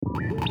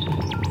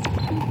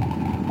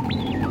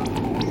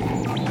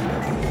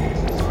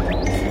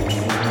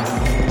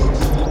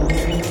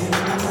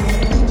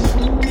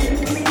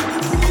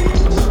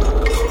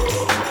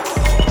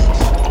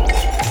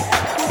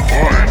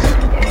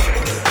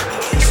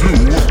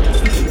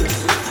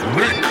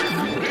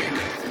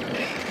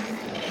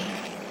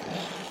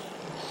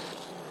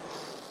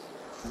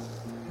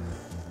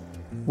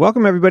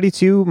Welcome, everybody,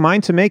 to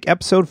Mind to Make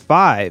episode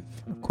 5.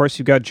 Of course,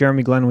 you've got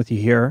Jeremy Glenn with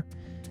you here.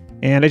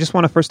 And I just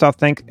want to first off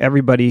thank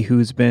everybody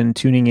who's been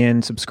tuning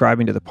in,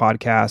 subscribing to the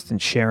podcast, and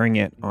sharing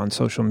it on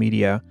social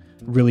media.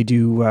 Really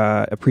do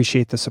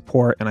appreciate the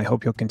support, and I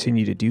hope you'll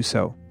continue to do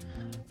so.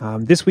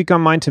 This week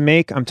on Mind to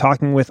Make, I'm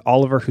talking with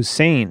Oliver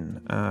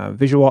Hussein,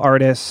 visual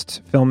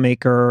artist,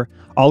 filmmaker.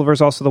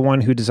 Oliver's also the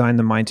one who designed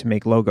the Mind to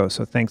Make logo,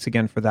 so thanks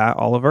again for that,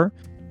 Oliver.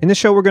 In this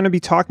show, we're going to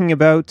be talking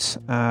about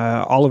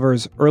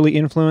Oliver's early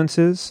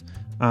influences,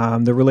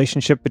 the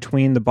relationship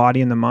between the body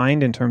and the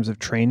mind in terms of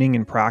training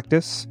and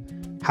practice,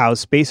 how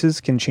spaces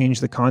can change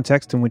the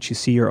context in which you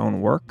see your own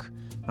work,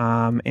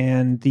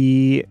 and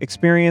the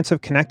experience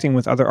of connecting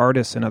with other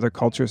artists in other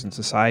cultures and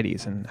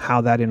societies and how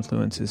that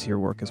influences your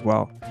work as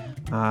well.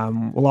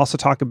 We'll also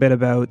talk a bit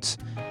about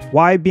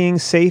why being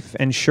safe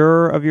and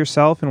sure of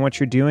yourself and what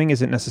you're doing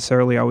isn't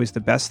necessarily always the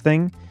best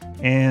thing,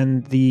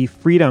 and the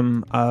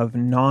freedom of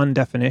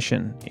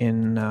non-definition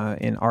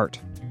in art.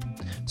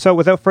 So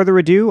without further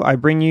ado, I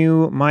bring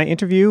you my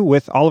interview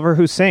with Oliver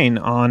Hussein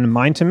on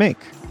Mind to Make.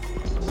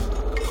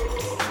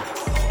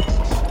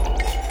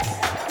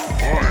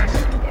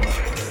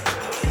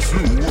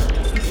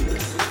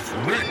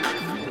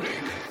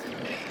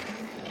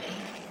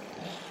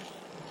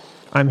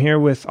 I'm here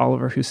with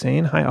Oliver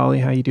Hussein. Hi, Ollie.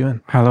 How you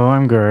doing? Hello,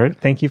 I'm good.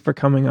 Thank you for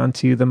coming on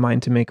to the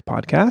Mind to Make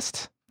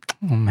podcast.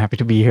 I'm happy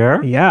to be here.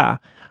 Yeah.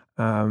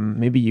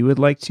 Maybe you would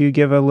like to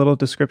give a little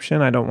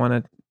description. I don't want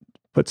to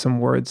put some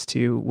words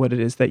to what it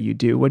is that you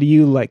do. What do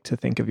you like to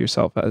think of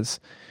yourself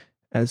as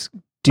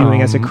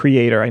doing as a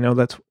creator? I know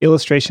that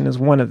illustration is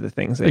one of the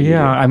things that you do.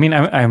 I mean,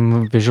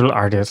 I'm a visual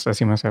artist,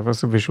 as you must have. I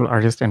was a visual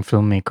artist and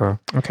filmmaker.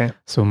 Okay.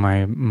 So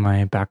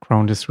my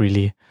background is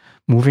really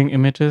moving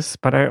images,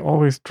 but I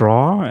always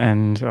draw,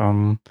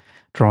 and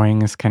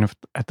drawing is kind of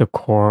at the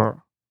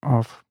core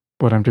of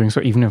what I'm doing.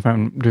 So even if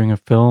I'm doing a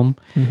film,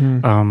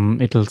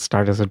 it'll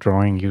start as a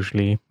drawing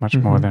usually, much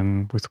more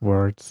than with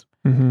words.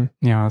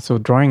 Yeah, so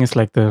drawing is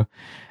like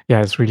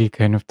it's really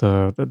kind of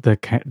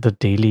the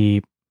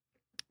daily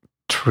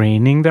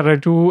training that I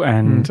do,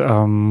 and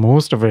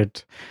most of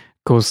it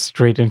goes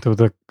straight into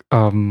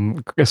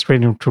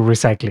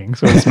recycling.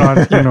 So it's not,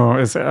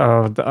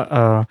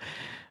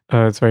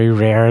 it's very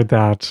rare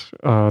that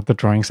the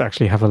drawings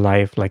actually have a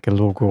life, like a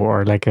logo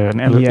or like an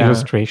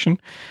illustration.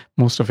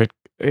 Most of it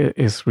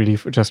is really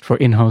just for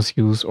in-house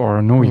use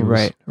or no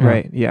use.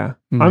 Right, yeah.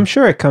 I'm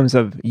sure it comes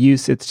of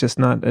use, it's just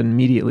not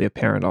immediately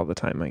apparent all the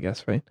time, I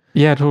guess, right?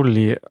 Yeah,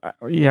 totally.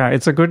 Yeah,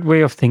 it's a good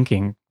way of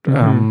thinking.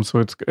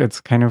 So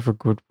it's kind of a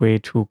good way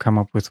to come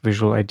up with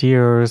visual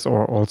ideas,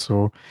 or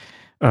also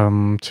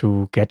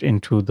to get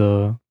into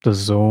the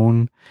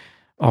zone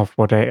of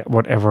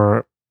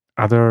whatever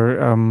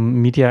other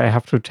media I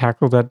have to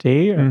tackle that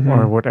day,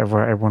 or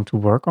whatever I want to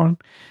work on.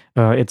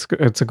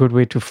 It's a good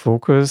way to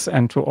focus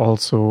and to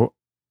also,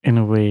 in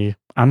a way,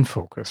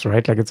 unfocus,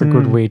 right? Like it's a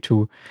good way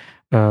to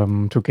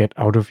get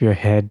out of your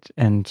head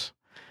and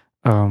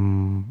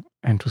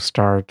to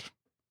start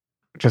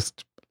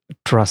just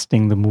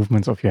trusting the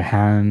movements of your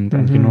hand.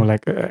 And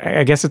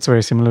I guess it's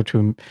very similar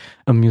to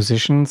a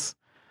musician's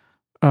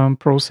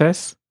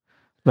process,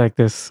 like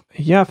this.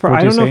 Yeah,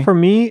 for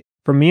me,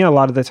 a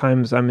lot of the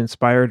times I'm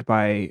inspired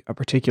by a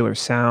particular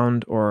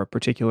sound or a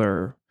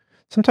particular.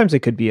 Sometimes it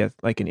could be an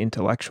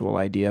intellectual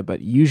idea,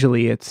 but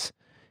usually it's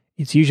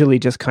usually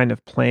just kind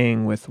of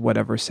playing with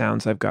whatever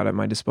sounds I've got at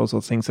my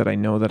disposal, things that I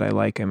know that I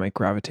like. I might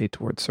gravitate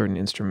towards certain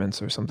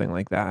instruments or something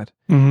like that.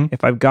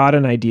 If I've got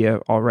an idea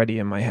already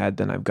in my head,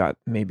 then I've got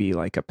maybe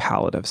like a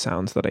palette of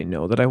sounds that I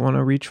know that I want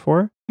to reach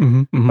for.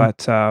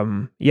 But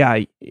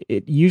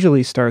it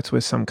usually starts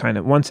with some kind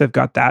of, once I've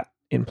got that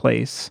in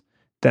place,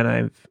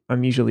 then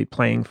I'm usually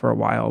playing for a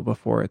while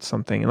before it's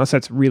something, unless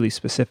that's really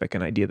specific,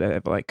 an idea that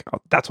I've like, oh,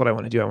 that's what I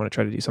want to do. I want to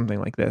try to do something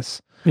like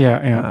this.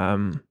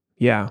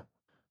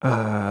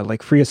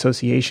 Like free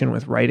association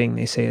with writing,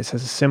 they say it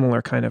has a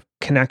similar kind of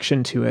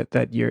connection to it,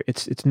 that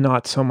it's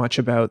not so much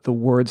about the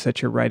words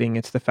that you're writing,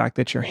 it's the fact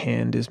that your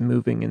hand is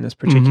moving in this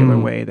particular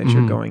way, that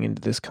you're going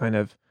into this kind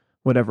of,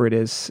 whatever it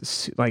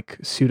is, like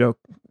pseudo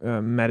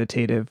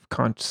meditative,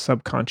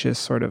 subconscious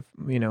sort of,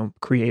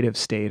 creative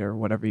state, or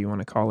whatever you want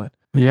to call it.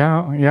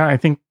 Yeah, I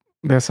think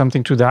there's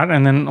something to that.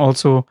 And then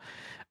also,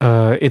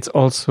 it's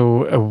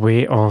also a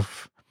way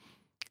of,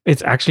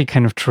 it's actually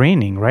kind of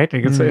training, right?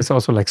 Like it's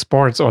also like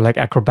sports or like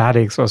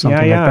acrobatics or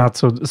something like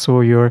that.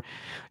 So your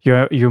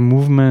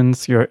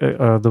movements,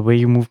 the way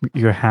you move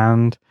your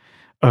hand,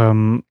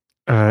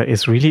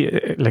 is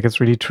really like, it's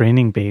really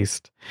training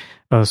based.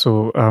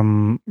 So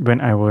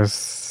when I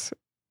was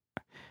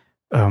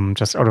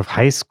just out of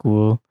high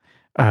school,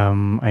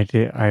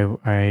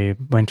 I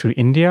went to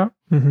India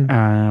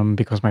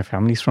because my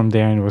family's from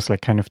there, and it was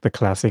like kind of the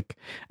classic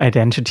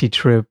identity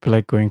trip,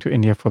 like going to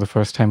India for the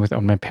first time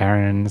without my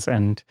parents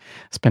and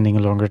spending a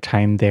longer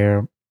time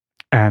there.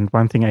 And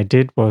one thing I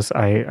did was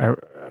I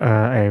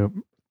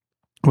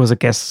was a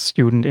guest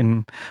student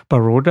in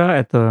Baroda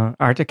at the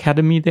art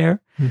academy there.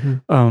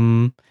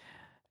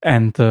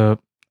 And the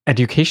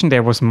education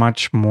there was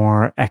much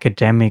more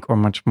academic or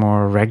much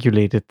more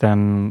regulated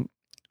than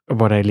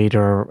what I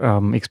later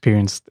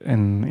experienced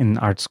in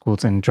art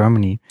schools in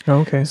Germany.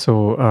 Okay.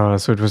 So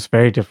it was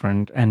very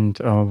different. And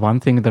one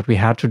thing that we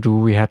had to do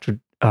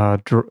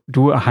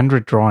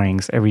 100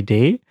 drawings every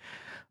day.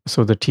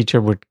 So the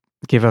teacher would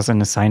give us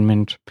an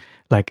assignment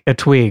like a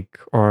twig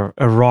or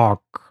a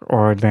rock,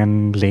 or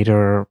then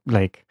later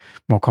like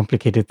more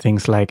complicated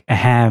things like a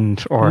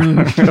hand or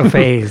a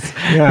face.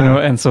 Yeah.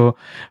 And so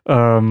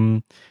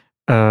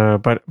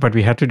but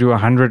we had to do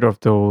 100 of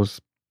those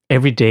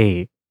every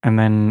day, and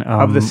then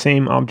of the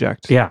same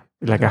object. Yeah,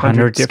 like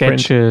 100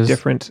 sketches,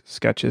 different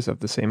sketches of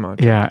the same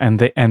object. Yeah,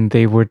 and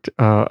they would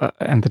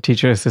and the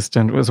teacher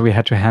assistant was, we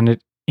had to hand it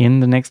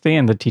in the next day,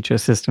 and the teacher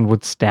assistant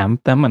would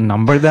stamp them and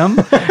number them.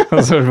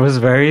 So it was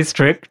very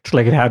strict.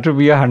 Like it had to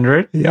be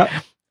 100.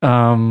 Yeah.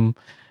 And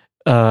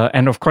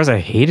of course I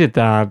hated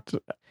that,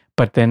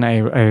 but then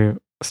I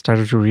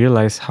started to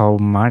realize how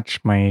much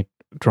my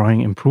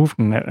drawing improved,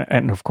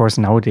 and of course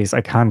nowadays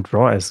I can't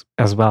draw as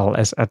well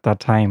as at that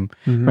time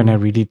when I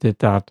really did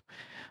that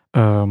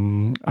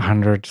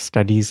 100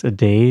 studies a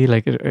day.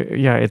 Like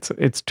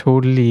it's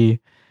totally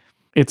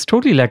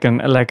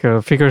like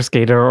a figure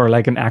skater or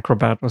like an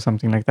acrobat or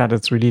something like that.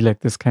 It's really like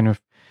this kind of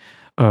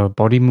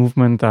body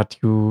movement that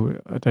you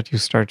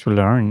start to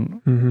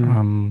learn,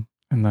 and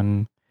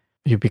then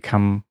you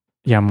become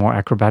more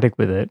acrobatic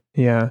with it.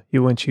 Yeah,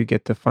 once you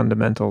get the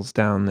fundamentals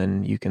down,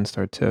 then you can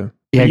start to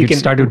you can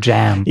start to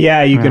jam.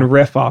 Yeah, you can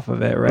riff off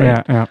of it,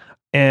 right? Yeah.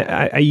 And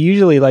I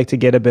usually like to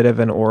get a bit of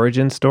an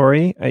origin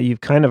story. You've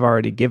kind of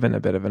already given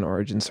a bit of an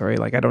origin story.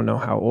 Like, I don't know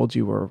how old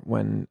you were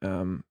when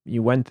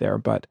you went there,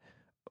 but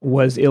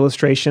was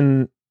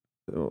illustration,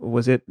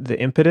 was it the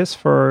impetus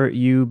for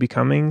you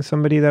becoming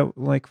somebody that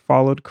like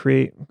followed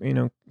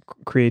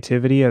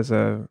creativity as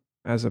a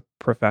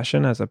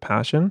profession, as a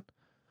passion?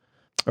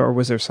 Or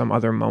was there some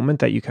other moment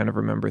that you kind of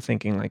remember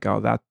thinking like,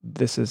 oh,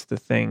 this is the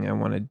thing I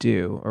want to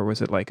do? Or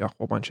was it like a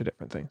whole bunch of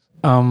different things?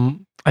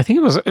 I think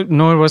it was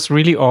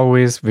really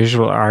always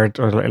visual art,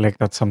 or like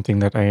that's something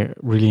that I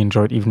really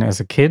enjoyed even as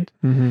a kid.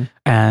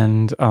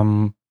 And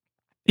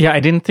I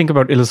didn't think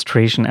about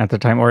illustration at the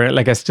time, or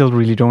like I still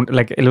really don't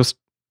like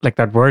like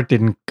that word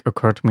didn't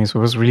occur to me. So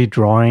it was really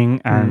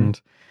drawing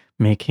and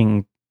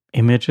making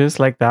images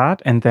like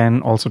that, and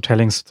then also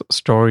telling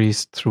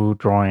stories through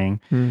drawing.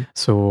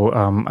 So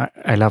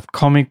I loved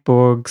comic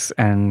books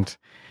and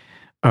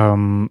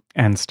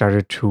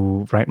started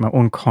to write my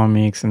own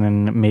comics, and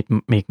then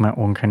make my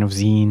own kind of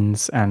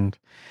zines, and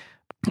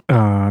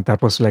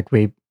that was like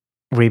way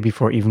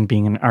before even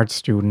being an art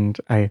student.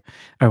 I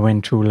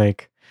went to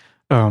like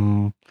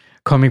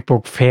comic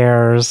book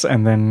fairs,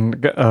 and then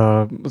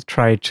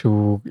try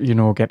to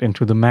get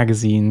into the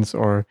magazines,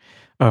 or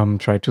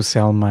try to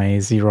sell my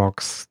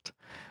Xeroxed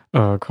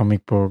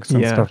comic books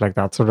and stuff like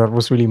that. So that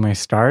was really my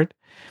start.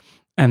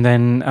 And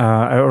then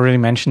I already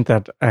mentioned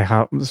that I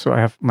have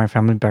my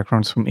family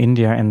backgrounds from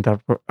India, and that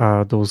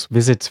those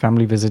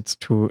family visits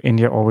to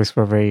India always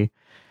were very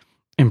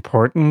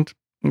important,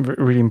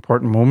 really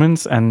important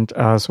moments. And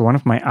so one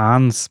of my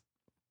aunts,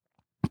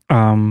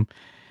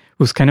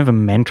 who's kind of a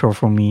mentor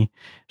for me,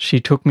 she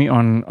took me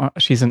on,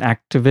 she's an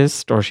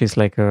activist, or she's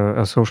like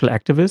a social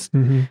activist,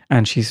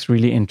 and she's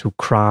really into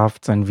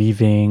crafts and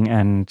weaving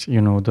and,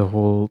 the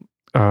whole,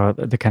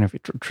 the kind of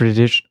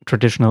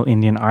traditional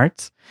Indian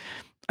arts.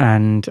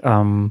 And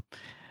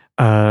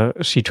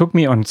she took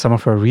me on some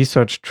of her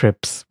research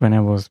trips when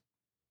I was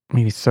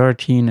maybe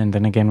 13, and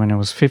then again when I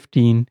was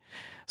 15.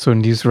 So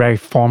in these very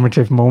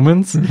formative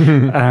moments,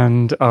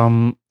 and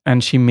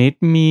she made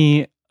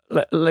me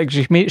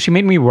she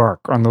made me work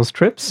on those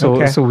trips.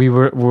 So so we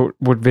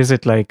would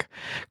visit like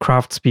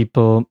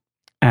craftspeople,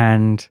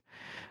 and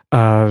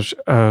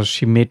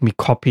she made me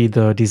copy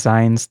the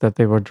designs that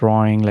they were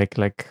drawing, like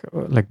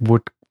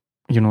wood,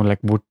 like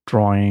wood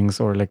drawings,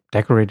 or like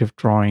decorative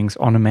drawings,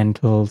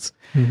 ornamentals,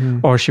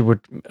 or she would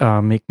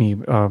make me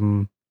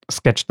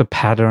sketch the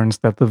patterns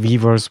that the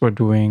weavers were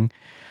doing.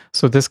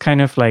 So this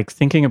kind of like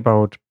thinking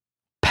about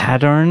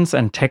patterns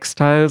and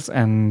textiles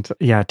and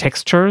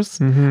textures,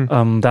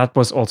 that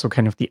was also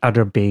kind of the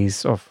other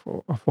base of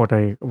what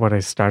I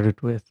started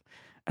with.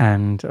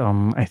 And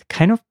I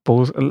kind of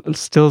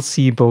still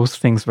see both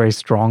things very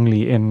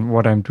strongly in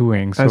what I'm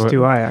doing. So, as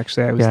do I,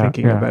 actually. I was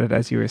thinking about it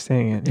as you were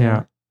saying it.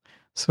 Yeah.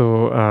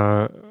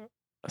 So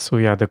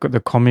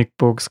the comic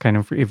books kind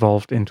of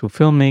evolved into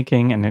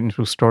filmmaking and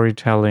into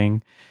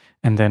storytelling.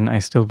 And then I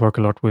still work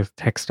a lot with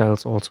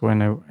textiles also,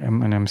 and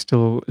I'm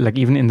still, like,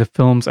 even in the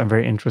films, I'm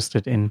very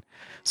interested in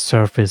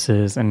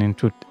surfaces and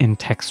in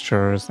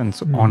textures and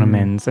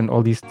ornaments, and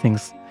all these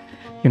things,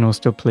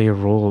 still play a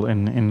role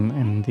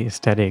in the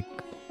aesthetic.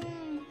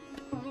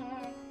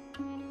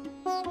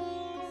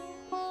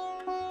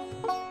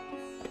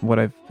 What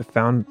I've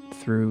found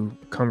through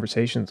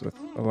conversations with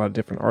a lot of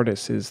different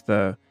artists is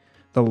the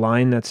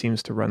line that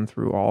seems to run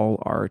through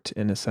all art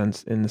in the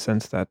sense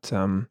that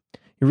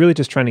you're really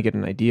just trying to get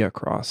an idea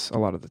across a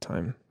lot of the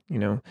time. You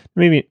know,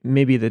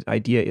 maybe the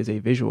idea is a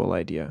visual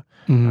idea,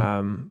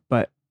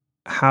 but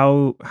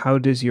how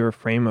does your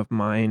frame of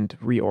mind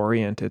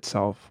reorient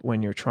itself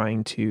when you're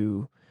trying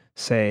to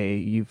say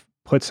you've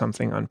put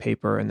something on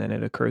paper and then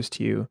it occurs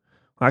to you,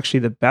 well, actually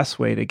the best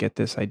way to get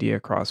this idea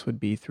across would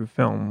be through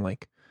film.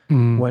 Like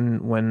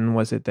when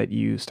was it that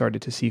you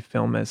started to see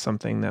film as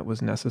something that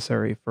was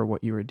necessary for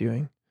what you were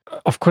doing?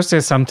 Of course,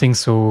 there's something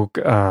so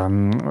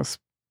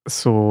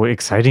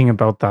exciting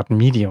about that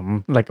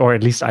medium, like, or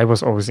at least I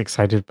was always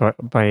excited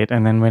by it.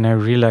 And then when I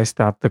realized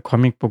that the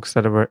comic books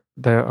that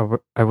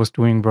I was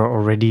doing were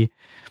already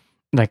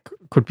like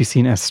could be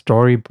seen as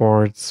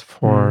storyboards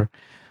for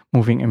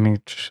moving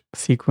image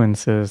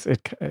sequences,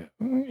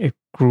 it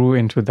grew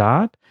into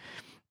that.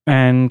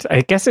 And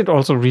I guess it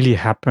also really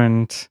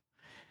happened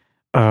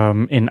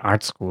in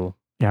art school.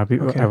 Yeah,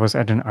 I was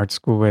at an art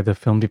school where the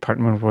film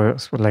department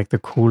was like the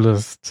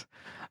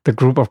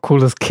group of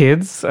coolest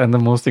kids and the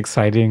most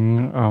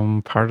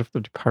exciting part of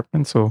the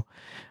department. So,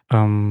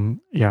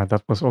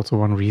 that was also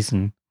one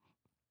reason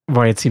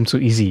why it seemed so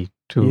easy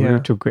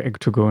to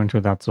go into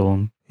that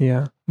zone.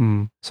 Yeah.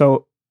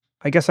 So,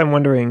 I guess I'm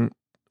wondering,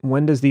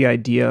 when does the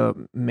idea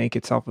make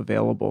itself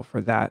available for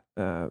that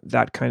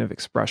kind of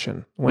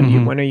expression?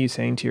 When are you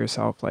saying to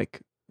yourself,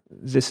 like,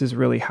 this is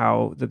really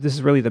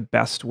the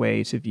best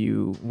way to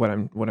view what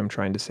I'm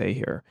trying to say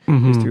here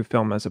is through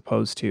film, as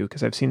opposed to,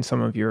 because I've seen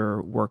some of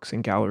your works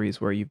in galleries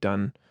where you've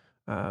done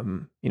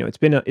it's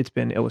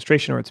been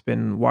illustration, or it's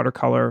been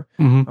watercolor,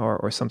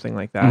 or something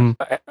like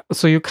that.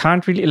 So you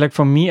can't really, like,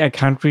 for me, I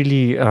can't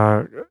really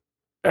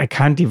I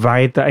can't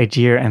divide the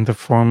idea and the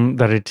form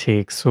that it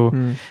takes. So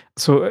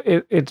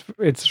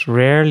it's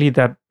rarely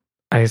that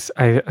I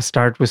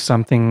start with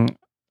something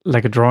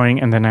like a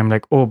drawing and then I'm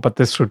like, oh, but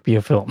this should be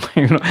a film.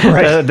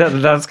 Right.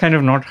 That's kind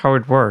of not how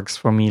it works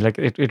for me. Like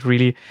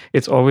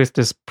it's always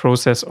this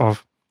process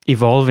of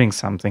evolving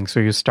something. So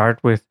you start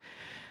with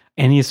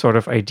any sort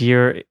of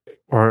idea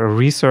or a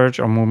research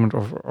or moment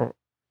of or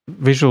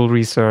visual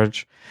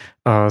research,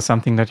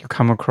 something that you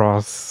come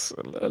across,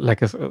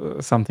 like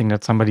something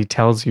that somebody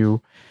tells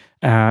you,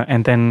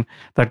 and then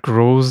that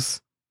grows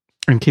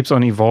and keeps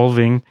on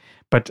evolving.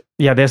 But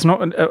yeah, there's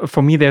no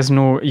for me. There's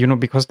no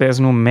because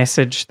there's no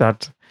message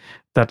that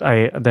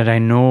I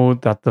know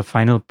that the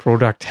final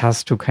product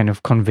has to kind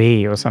of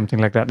convey or something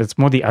like that. It's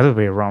more the other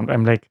way around.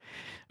 I'm like,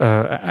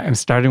 I'm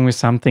starting with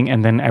something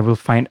and then I will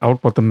find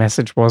out what the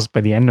message was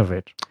by the end of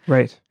it.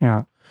 Right.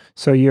 Yeah.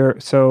 So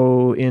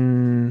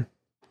in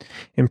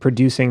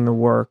producing the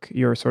work,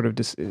 you're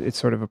it's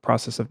sort of a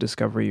process of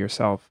discovery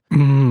yourself.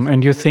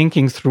 And you're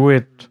thinking through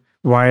it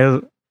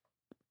while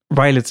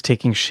it's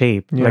taking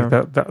shape. Yeah.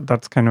 Like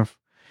that's kind of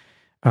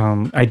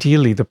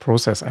ideally the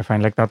process. I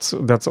find like that's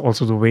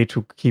also the way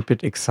to keep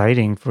it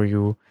exciting for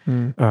you,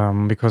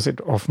 because it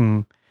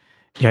often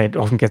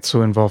gets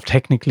so involved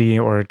technically,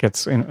 or it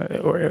gets in,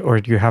 or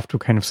you have to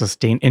kind of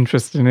sustain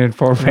interest in it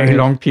for a very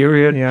long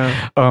period.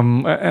 Yeah.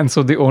 And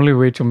so the only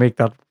way to make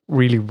that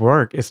really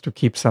work is to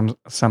keep some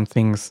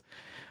things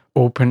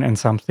open and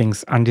some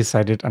things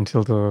undecided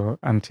until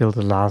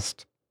the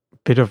last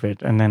bit of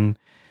it, and then.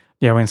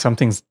 Yeah, when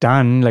something's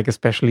done, like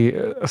especially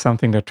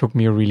something that took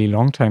me a really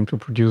long time to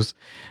produce,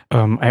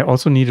 I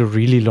also need a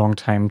really long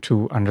time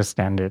to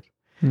understand it,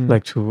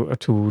 like to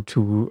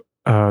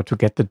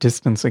get the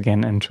distance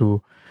again, and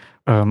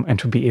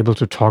to be able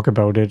to talk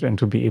about it, and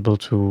to be able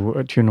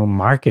to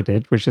market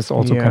it, which is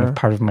also kind of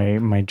part of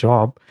my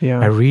job.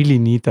 Yeah. I really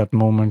need that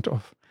moment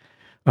of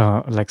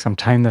like some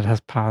time that has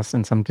passed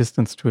and some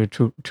distance to it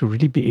to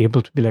really be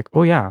able to be like,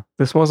 oh yeah,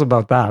 this was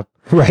about that,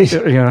 right?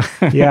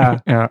 Yeah.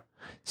 Yeah.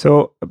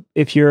 So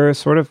if you're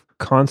sort of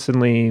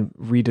constantly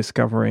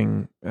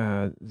rediscovering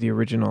the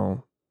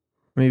original,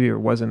 maybe it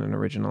wasn't an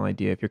original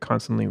idea, if you're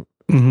constantly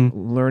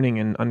learning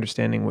and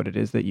understanding what it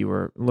is that you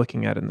were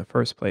looking at in the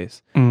first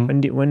place,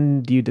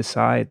 when do you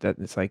decide that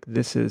it's like,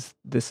 this is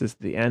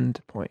the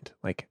end point?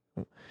 Like,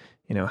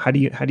 how do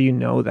you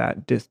know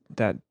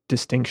that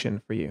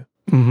distinction for you?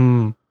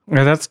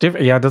 Yeah, that's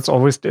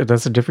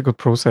that's a difficult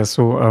process.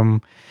 So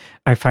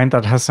I find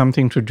that has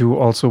something to do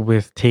also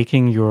with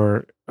taking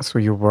your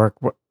work.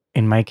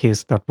 In my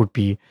case, that would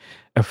be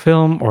a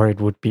film, or it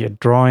would be a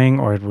drawing,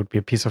 or it would be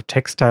a piece of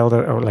textile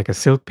or like a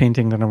silk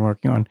painting that I'm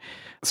working on.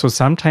 So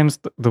sometimes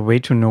the way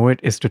to know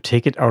it is to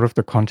take it out of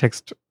the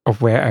context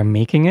of where I'm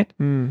making it.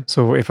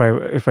 So if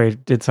I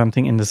did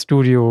something in the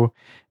studio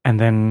and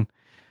then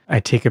I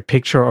take a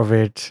picture of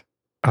it,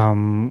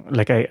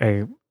 like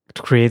I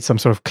create some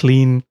sort of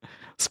clean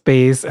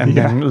space and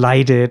then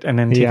light it and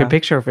then take a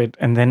picture of it,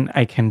 and then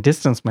I can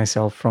distance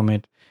myself from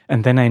it,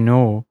 and then I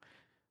know,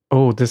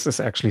 oh, this is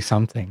actually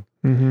something,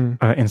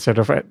 instead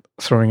of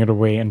throwing it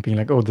away and being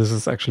like, oh, this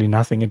is actually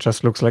nothing. It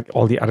just looks like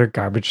all the other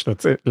garbage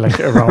that's like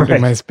around in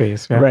my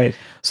space. Yeah? Right.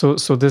 So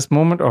this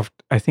moment of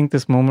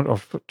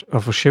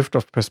a shift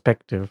of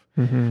perspective.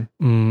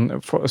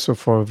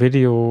 For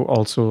video,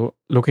 also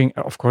looking,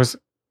 of course,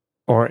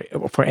 or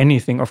for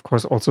anything, of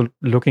course, also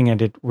looking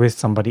at it with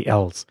somebody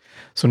else.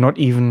 So not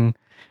even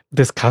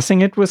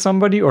discussing it with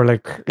somebody or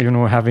like,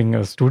 having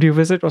a studio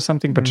visit or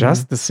something, but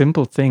just the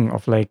simple thing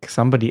of like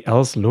somebody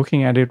else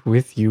looking at it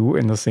with you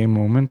in the same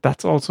moment,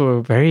 that's also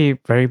a very,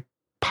 very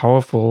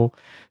powerful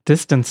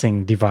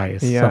distancing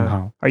device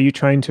somehow. Are you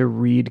trying to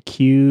read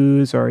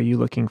cues, or are you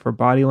looking for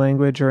body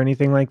language or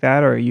anything like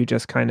that? Or are you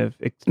just kind of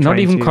not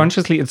even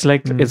consciously? It's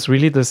like, it's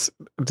really this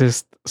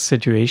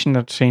situation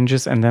that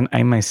changes. And then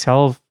I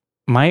myself,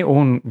 my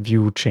own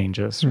view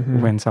changes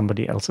when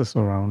somebody else is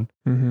around,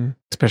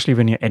 especially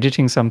when you're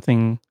editing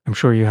something. I'm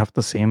sure you have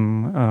the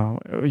same,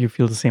 you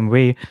feel the same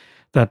way,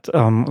 that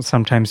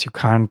sometimes you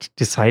can't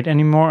decide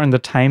anymore on the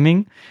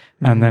timing.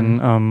 And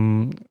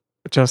then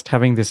just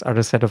having this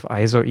other set of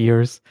eyes or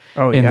ears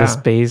in the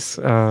space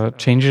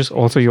changes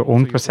also your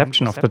own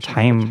perception of the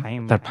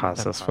time that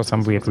passes for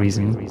some weird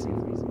reason.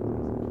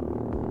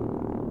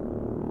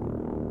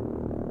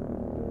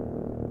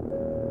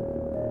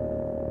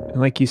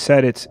 Like you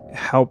said, it's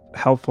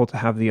helpful to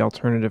have the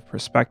alternative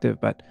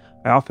perspective, but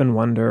I often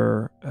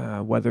wonder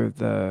whether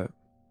the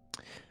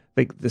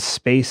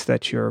space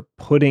that you're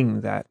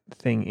putting that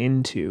thing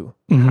into,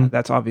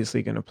 that's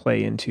obviously going to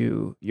play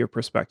into your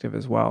perspective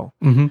as well.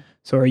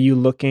 So are you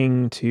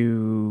looking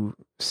to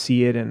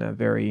see it in a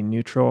very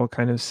neutral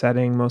kind of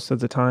setting most of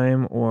the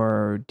time,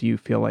 or do you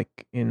feel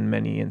like in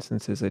many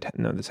instances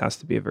this has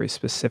to be a very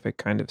specific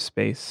kind of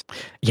space?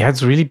 Yeah,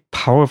 it's really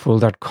powerful,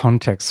 that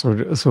context.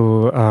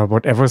 So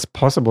whatever's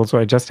possible. So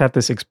I just had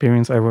this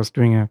experience. I was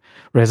doing a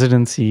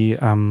residency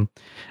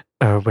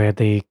where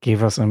they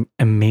gave us an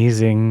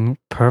amazing,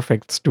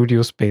 perfect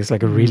studio space,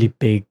 like a really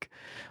big,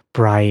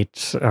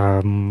 bright,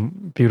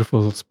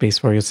 beautiful space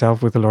for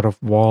yourself with a lot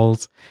of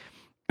walls.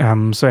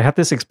 So I had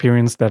this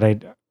experience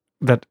that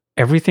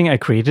everything I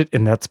created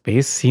in that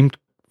space seemed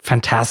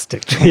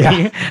fantastic to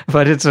me,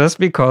 but it's just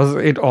because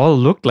it all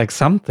looked like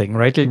something,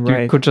 right?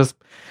 You could just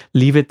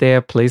leave it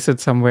there, place it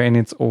somewhere on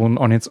its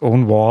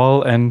own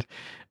wall, and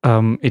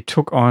it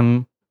took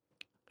on.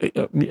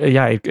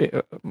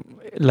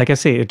 Like I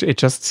say, it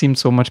just seemed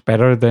so much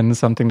better than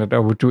something that I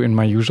would do in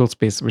my usual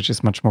space, which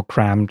is much more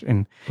crammed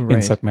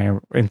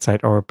inside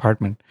our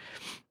apartment.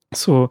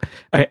 So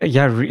I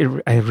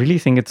really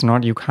think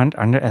you can't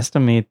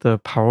underestimate the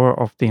power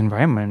of the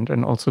environment,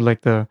 and also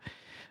like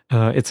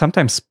it's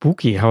sometimes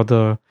spooky how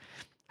the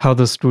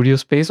studio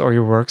space or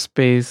your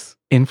workspace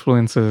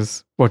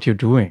influences what you're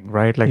doing,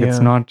 right? Like it's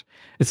not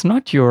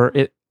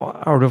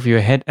out of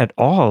your head at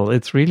all.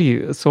 It's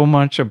really so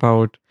much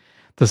about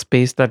the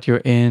space that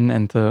you're in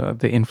and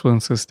the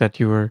influences that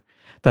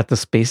the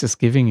space is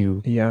giving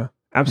you. Yeah,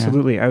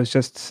 absolutely. I was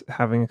just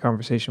having a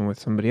conversation with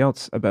somebody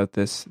else about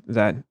this,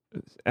 that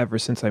ever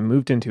since I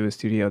moved into a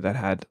studio that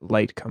had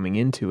light coming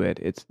into it,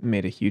 it's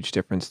made a huge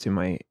difference to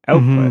my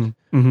output.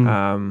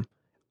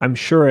 I'm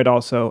sure it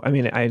also,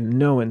 I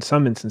know in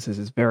some instances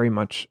it's very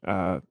much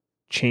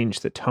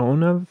changed the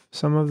tone of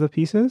some of the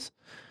pieces,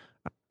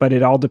 but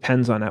it all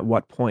depends on at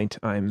what point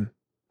I'm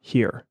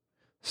here.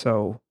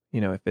 So,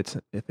 if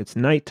it's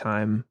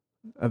nighttime,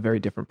 a very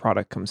different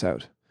product comes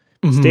out.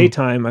 If it's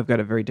daytime, I've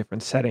got a very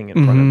different setting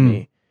in front of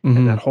me,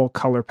 and that whole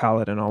color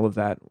palette and all of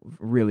that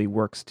really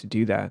works to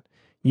do that.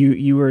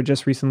 You were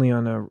just recently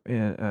on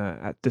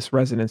at this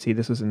residency.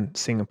 This was in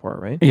Singapore,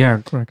 right?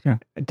 Yeah, correct. Yeah.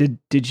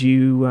 Did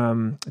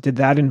you did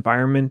that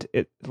environment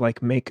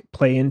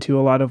play into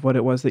a lot of what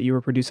it was that you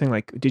were producing?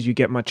 Like, did you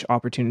get much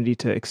opportunity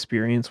to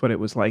experience what it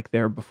was like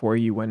there before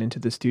you went into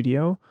the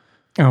studio?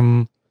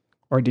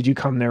 Or did you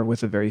come there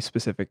with a very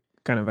specific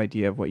kind of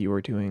idea of what you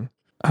were doing?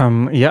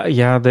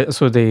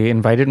 So they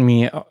invited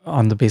me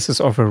on the basis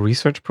of a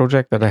research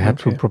project that I had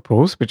to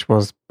propose, which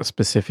was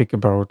specific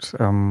about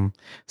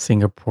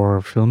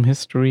Singapore film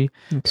history.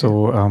 Okay.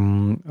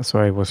 So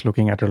I was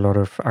looking at a lot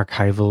of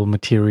archival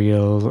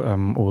material,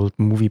 old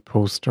movie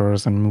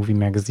posters and movie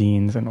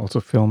magazines, and also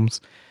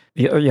films.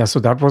 So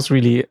that was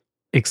really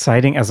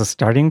exciting as a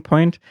starting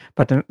point.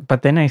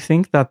 But then I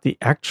think that the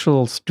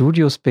actual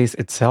studio space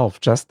itself,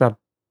 just that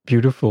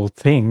beautiful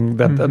thing,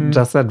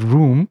 just that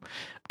room,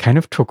 kind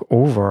of took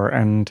over,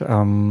 and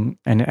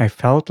I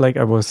felt like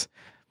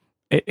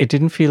it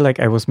didn't feel like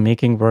I was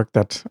making work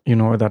that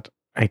that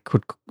I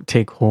could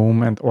take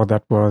home or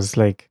that was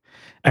like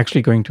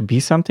actually going to be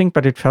something,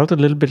 but it felt a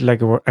little bit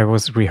like I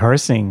was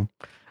rehearsing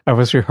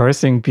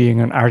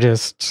being an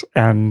artist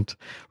and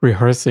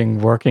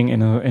rehearsing working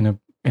in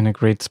a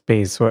great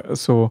space.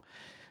 So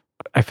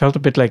I felt a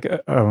bit like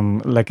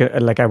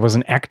I was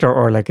an actor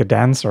or like a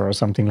dancer or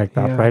something like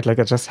that, right? Like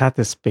I just had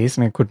this space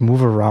and I could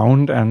move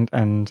around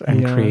and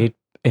create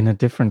in a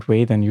different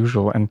way than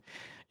usual. And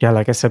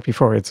like I said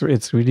before,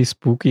 it's really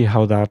spooky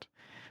how that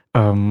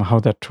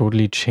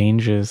totally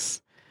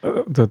changes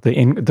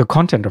the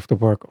content of the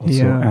work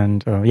also.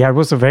 And it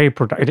was a very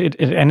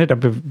it ended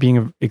up being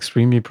an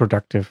extremely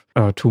productive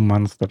 2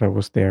 months that I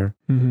was there.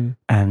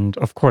 And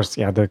of course,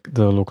 the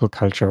local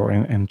culture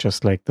and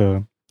just like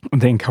the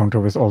encounter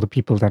with all the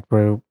people that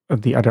were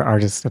the other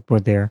artists that were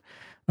there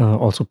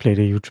also played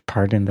a huge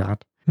part in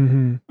that.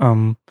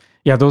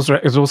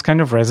 those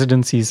kind of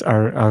residencies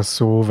are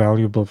so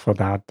valuable for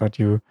that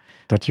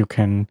you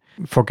can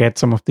forget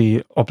some of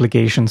the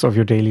obligations of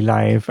your daily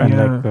life and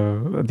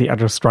like the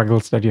other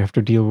struggles that you have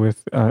to deal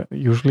with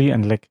usually,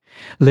 and like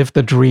live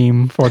the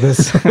dream for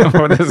this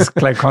for this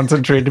like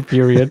concentrated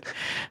period.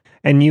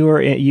 And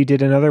you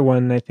did another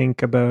one, I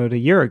think, about a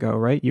year ago,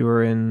 right? You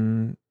were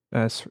in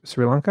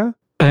Sri Lanka,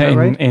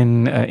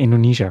 in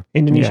Indonesia.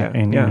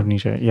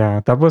 Indonesia.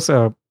 Yeah, that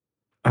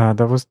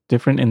was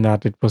different in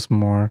that it was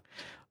more.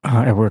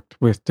 I worked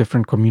with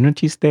different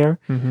communities there,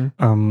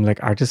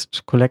 like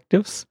artist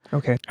collectives.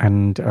 Okay.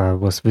 And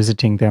was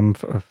visiting them,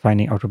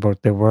 finding out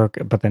about their work,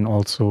 but then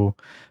also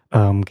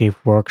gave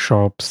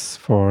workshops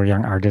for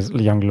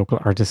young local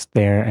artists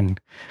there, and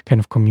kind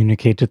of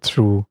communicated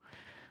through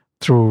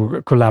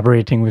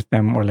collaborating with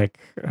them, or like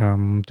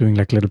doing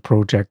like little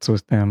projects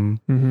with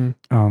them.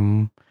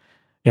 So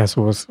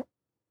it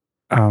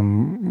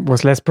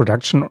was less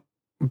production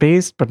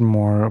based, but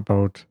more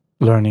about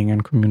learning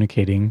and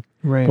communicating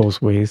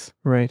both ways.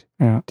 Right.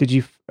 Yeah. Did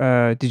you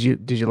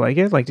like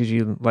it? Like, did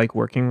you like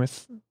working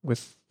with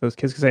those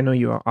kids? Because I know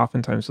you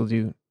oftentimes will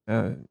do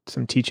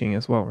some teaching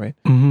as well, right?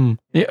 Mm-hmm.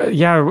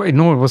 Yeah.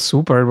 No, it was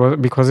super.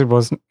 Because it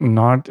was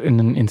not in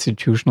an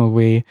institutional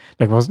way.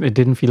 Like, it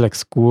didn't feel like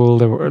school.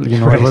 There were,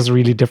 It was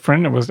really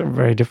different. It was a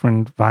very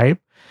different vibe.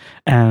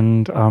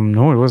 And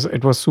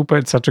it was super.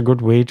 It's such a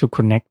good way to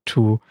connect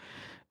to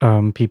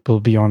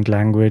people beyond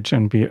language,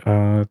 and be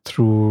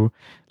through,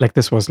 like,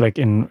 this was like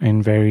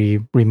in very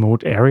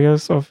remote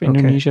areas of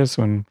Indonesia.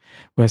 So in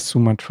West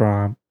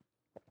Sumatra,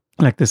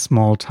 like this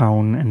small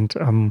town, and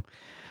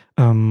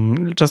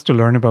just to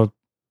learn about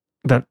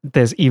that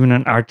there's even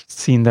an art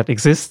scene that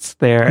exists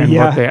there, and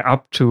what they're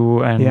up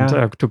to, and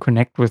to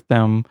connect with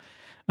them.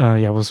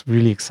 It was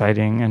really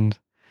exciting, and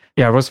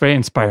it was very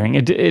inspiring.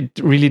 It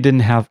really didn't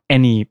have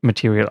any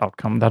material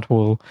outcome that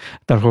whole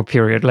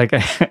period.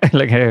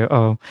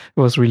 It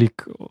was really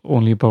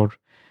only about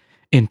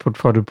input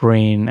for the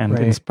brain, and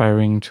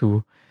inspiring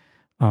to.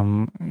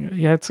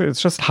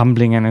 It's just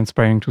humbling and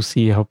inspiring to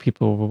see how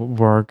people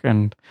work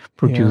and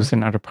produce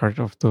in other parts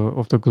of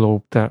the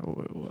globe that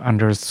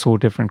under so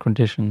different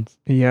conditions.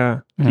 Yeah.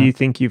 Do you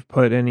think you've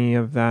put any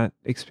of that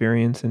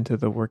experience into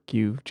the work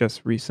you've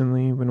just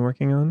recently been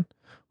working on,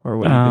 or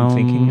what you've been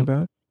thinking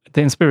about?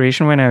 The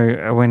inspiration when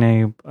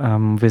I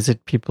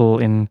visit people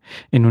in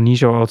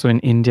Indonesia, or also in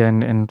India,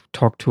 and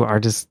talk to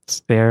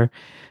artists there,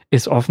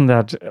 is often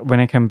that when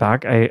I come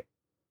back,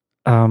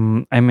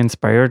 I'm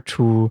inspired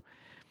to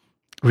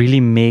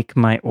really make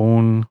my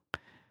own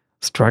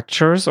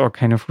structures, or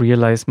kind of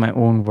realize my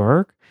own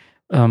work,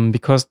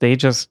 because they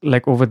just,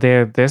 like, over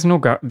there, there's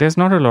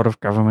not a lot of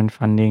government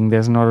funding,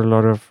 there's not a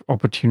lot of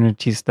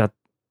opportunities that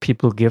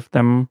people give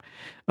them,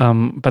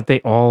 but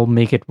they all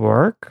make it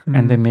work,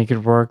 and they make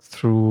it work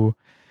through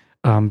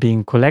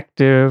being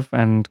collective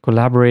and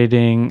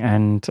collaborating,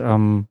 and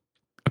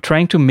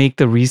trying to make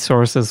the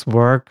resources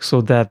work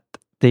so that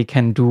they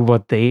can do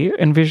what they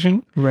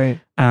envision. Right.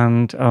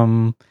 And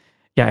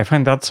I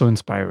find that so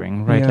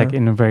inspiring, right? Like,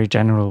 in a very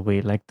general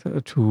way, like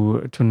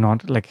to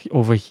not, like,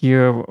 over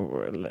here,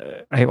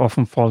 I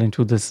often fall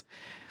into this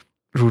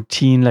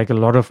routine, like a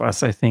lot of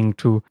us, I think,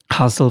 to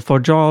hustle for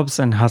jobs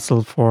and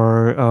hustle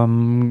for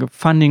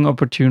funding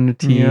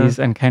opportunities,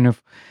 and kind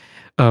of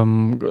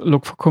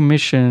look for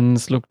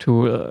commissions, look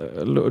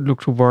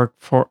to work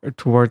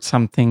towards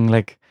something,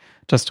 like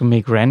just to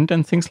make rent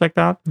and things like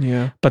that.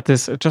 Yeah. But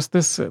this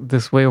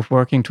way of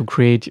working to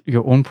create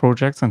your own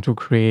projects and to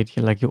create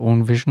like your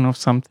own vision of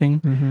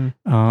something,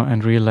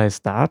 and realize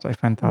that, I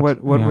find that.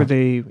 What were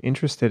they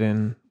interested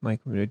in? Like,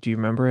 do you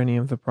remember any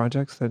of the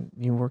projects that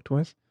you worked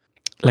with?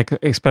 Like,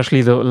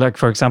 especially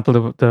for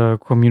example, the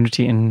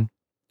community in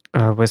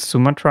West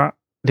Sumatra,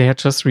 they had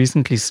just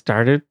recently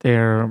started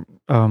their,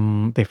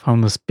 they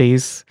found the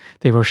space,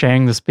 they were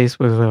sharing the space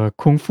with a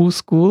Kung Fu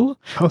school.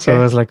 Okay. So it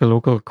was like a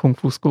local Kung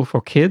Fu school for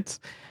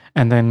kids.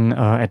 And then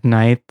at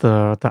night,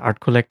 the art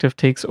collective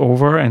takes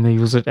over, and they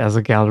use it as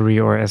a gallery,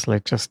 or as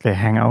like just a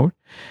hangout.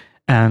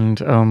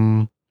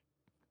 And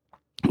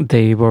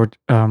they were,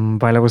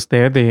 while I was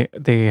there,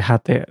 they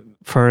had their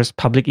first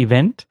public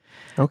event.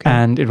 Okay.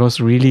 And it was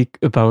really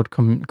about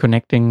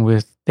connecting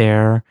with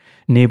their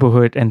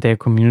neighborhood and their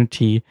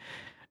community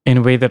in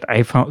a way that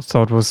I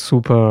thought was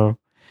super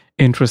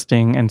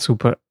interesting and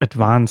super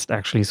advanced,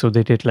 actually. So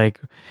they did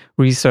like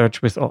research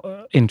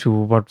into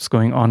what's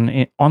going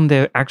on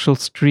their actual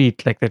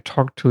street. Like, they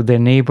talked to their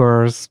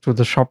neighbors, to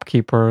the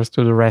shopkeepers,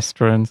 to the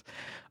restaurants.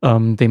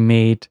 They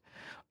made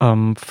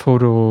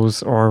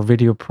photos or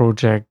video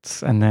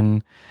projects, and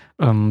then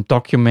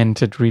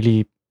documented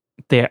really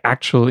their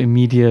actual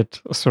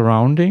immediate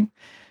surrounding.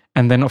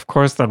 And then, of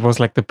course, that was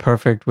like the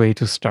perfect way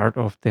to start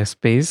off their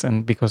space,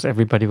 and because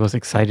everybody was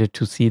excited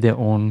to see their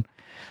own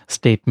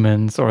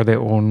statements or their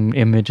own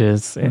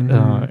images in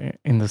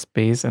the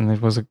space. And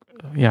it was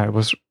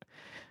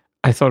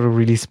I thought, a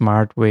really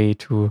smart way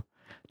to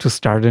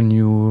start a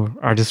new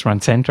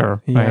artist-run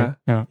center. Right?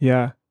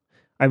 Yeah.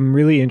 I'm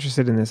really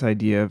interested in this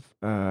idea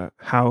of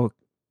how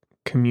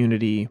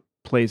community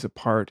plays a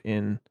part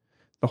in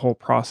the whole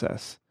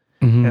process.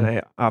 Mm-hmm. And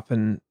I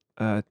often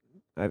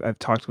I've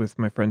talked with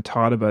my friend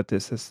Todd about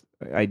this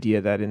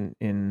idea that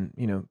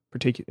in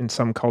particular in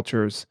some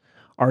cultures,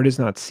 art is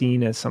not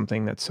seen as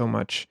something that's so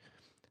much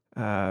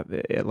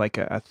like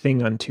a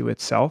thing unto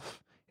itself.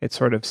 It's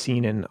sort of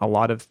seen in a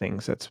lot of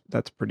things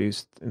that's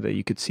produced that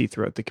you could see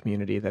throughout the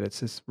community, that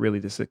it's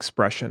this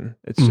expression.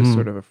 It's just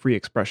sort of a free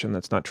expression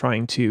that's not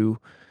trying to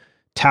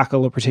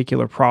tackle a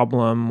particular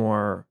problem,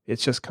 or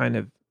it's just kind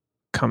of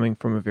coming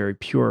from a very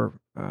pure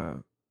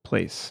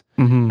place.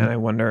 And I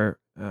wonder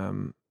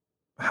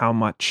how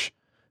much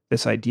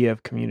this idea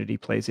of community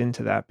plays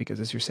into that, because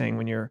as you're saying,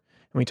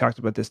 and we talked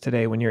about this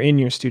today, when you're in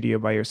your studio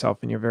by yourself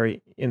and you're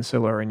very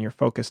insular and you're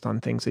focused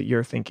on things that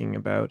you're thinking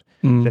about,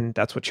 then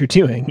that's what you're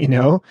doing,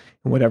 and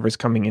whatever's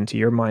coming into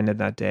your mind at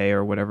that day,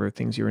 or whatever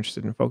things you're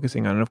interested in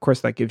focusing on. And of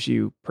course that gives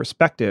you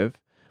perspective,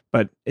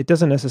 but it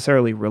doesn't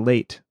necessarily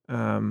relate.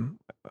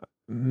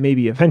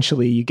 Maybe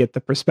eventually you get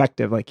the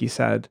perspective, like you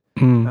said.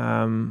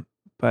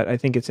 But I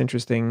think it's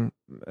interesting,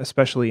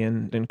 especially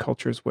in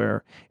cultures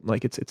where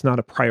like it's not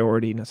a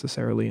priority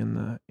necessarily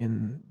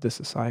in the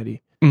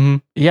society. Mm-hmm.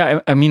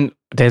 Yeah, I mean,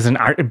 there's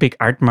a big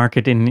art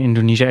market in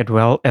Indonesia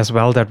as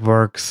well that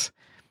works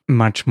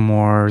much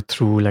more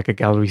through like a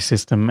gallery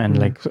system and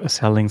like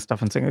selling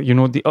stuff and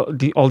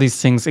saying, all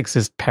these things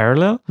exist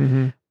parallel.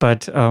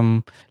 But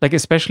like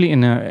especially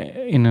in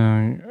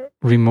a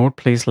remote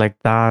place like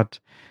that,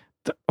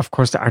 of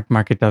course the art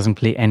market doesn't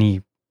play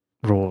any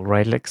role,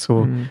 right? Like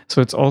so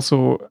it's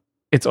also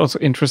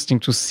interesting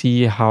to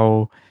see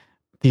how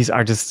these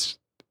artists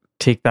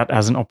take that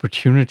as an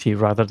opportunity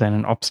rather than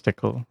an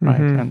obstacle, right?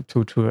 And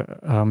to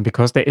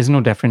because there is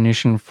no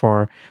definition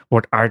for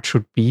what art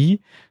should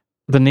be.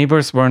 The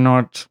neighbors were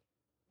not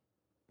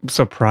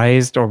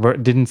surprised or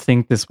didn't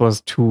think this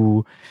was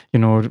too,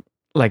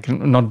 like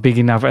not big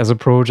enough as a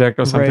project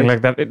or something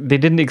like that. They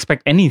didn't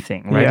expect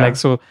anything, right? Like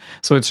so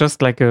it's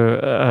just like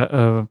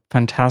a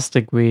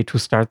fantastic way to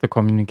start the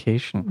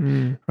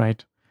communication,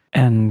 right?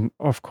 And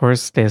of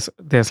course,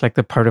 there's like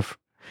the part of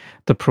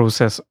the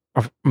process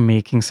of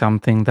making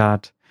something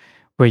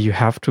where you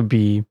have to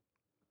be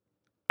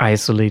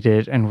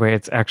isolated and where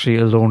it's actually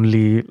a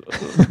lonely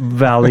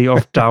valley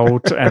of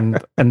doubt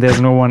and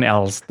there's no one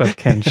else that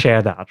can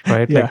share that,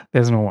 right? Like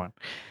there's no one.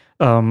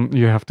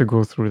 You have to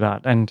go through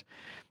that. And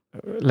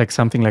like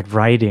something like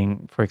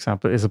writing, for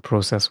example, is a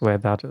process where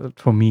that,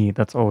 for me,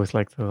 that's always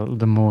like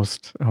the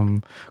most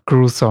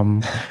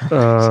gruesome,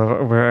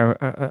 where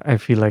I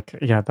feel like,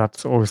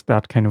 that's always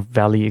that kind of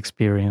valley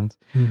experience.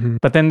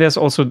 But then there's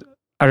also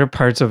other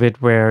parts of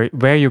it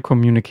where you're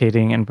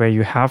communicating and where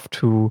you have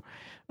to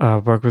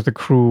work with the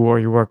crew or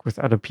you work with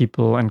other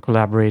people and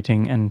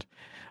collaborating, and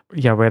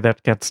where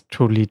that gets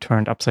totally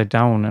turned upside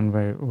down, and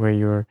where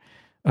you're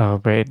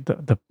where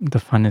the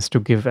fun is to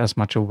give as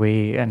much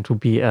away and to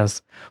be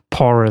as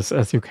porous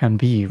as you can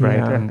be, right?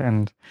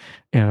 And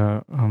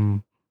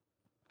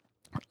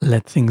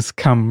let things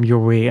come your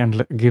way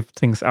and give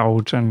things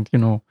out, and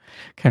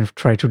kind of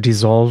try to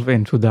dissolve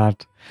into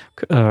that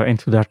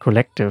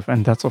collective,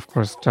 and that's of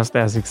course just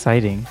as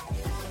exciting.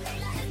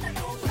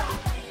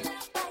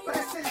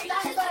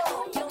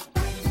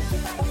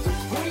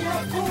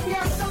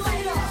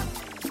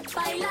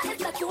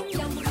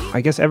 I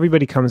guess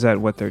everybody comes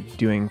at what they're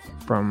doing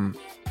from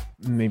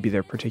maybe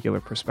their particular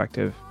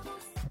perspective.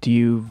 Do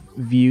you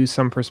view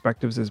some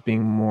perspectives as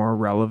being more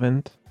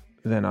relevant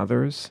than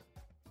others?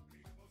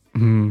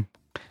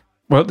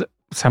 Well,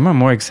 some are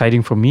more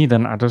exciting for me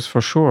than others, for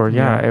sure.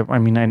 I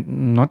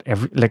mean,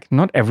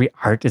 not every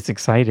art is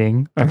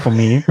exciting for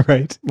me.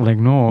 Right. Like,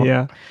 no.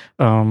 Yeah.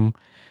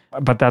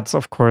 But that's,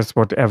 of course,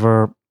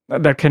 whatever.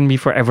 That can be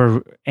for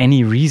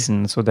any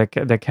reason. So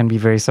that can be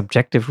very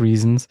subjective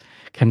reasons.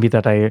 Can be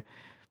that I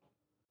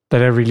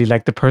really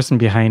like the person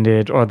behind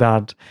it, or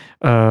that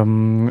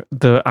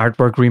the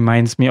artwork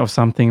reminds me of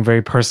something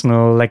very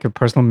personal, like a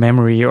personal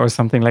memory or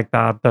something like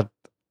that. That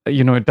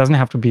it doesn't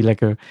have to be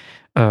like a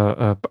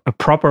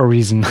proper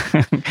reason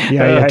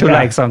to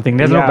like something.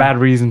 There's no bad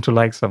reason to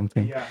like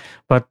something. Yeah.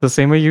 But the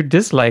same way you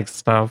dislike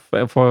stuff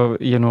for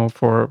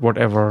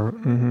whatever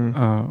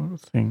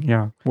thing.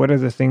 Yeah. What are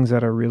the things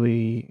that are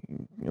really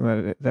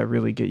that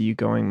really get you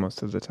going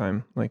most of the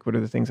time? Like, what are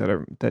the things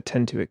that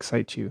tend to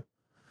excite you?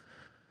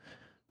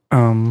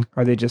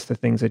 Are they just the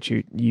things that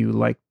you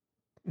like?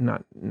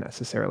 Not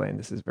necessarily, and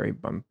this is very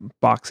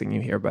boxing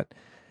you here, but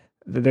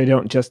they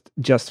don't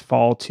just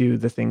fall to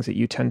the things that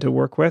you tend to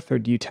work with, or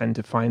do you tend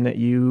to find that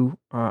you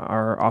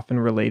are often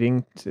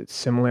relating to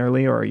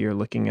similarly, or you're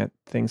looking at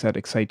things that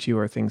excite you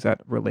or things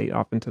that relate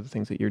often to the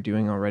things that you're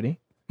doing already?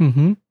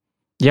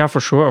 Yeah, for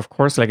sure. Of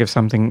course, like if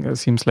something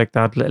seems like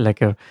that,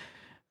 like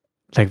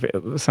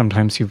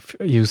sometimes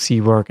you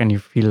see work and you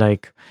feel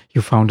like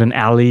you found an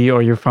alley,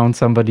 or you found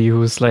somebody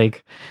who's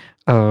like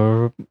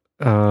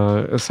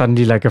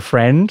suddenly like a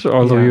friend,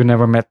 although you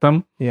never met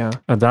them.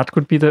 That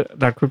could be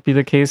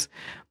the case.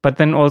 But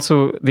then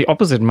also the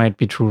opposite might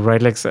be true,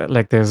 right?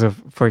 Like there's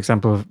for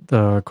example,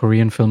 the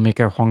Korean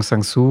filmmaker Hong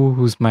Sang-soo,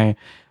 who's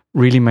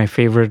really my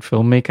favorite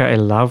filmmaker. I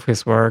love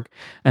his work,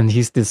 and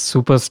he's this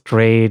super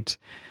straight,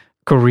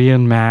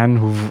 Korean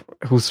man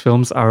whose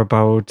films are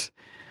about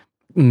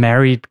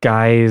married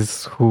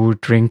guys who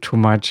drink too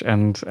much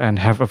and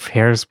have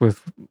affairs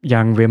with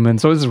young women.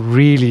 So it's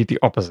really the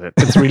opposite.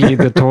 It's really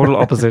the total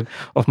opposite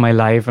of my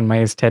life and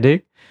my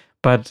aesthetic.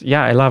 But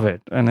yeah, I love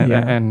it,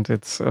 and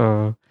it's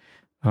so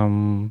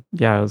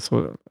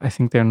I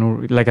think there are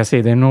no, like I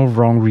say, there are no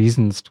wrong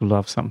reasons to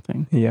love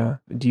something. Yeah.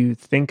 Do you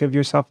think of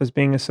yourself as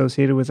being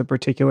associated with a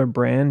particular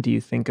brand? Do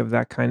you think of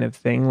that kind of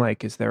thing?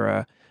 Like, is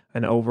there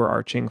an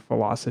overarching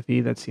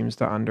philosophy that seems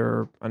to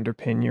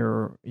underpin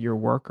your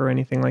work or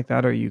anything like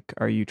that? Are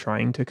you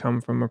trying to come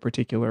from a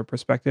particular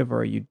perspective,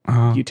 or you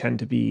tend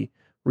to be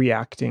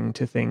reacting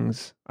to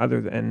things other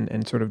than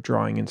and sort of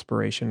drawing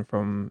inspiration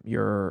from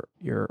your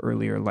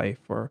earlier life?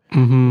 Or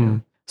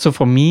So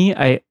for me,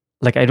 I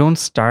don't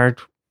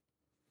start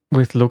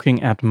with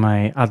looking at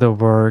my other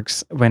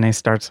works when I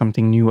start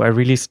something new. I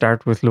really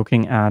start with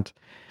looking at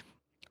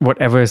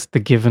whatever is the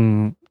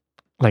given,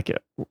 whatever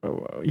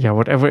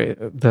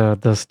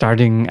the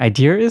starting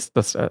idea is.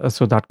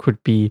 So that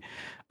could be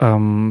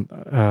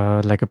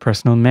like a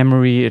personal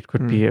memory. It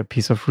could be a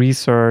piece of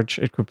research.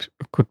 It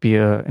could be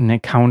an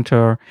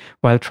encounter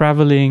while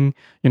traveling.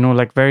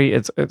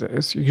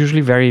 It's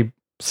usually very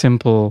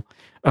simple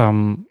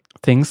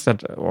things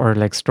or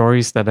like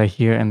stories that I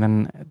hear, and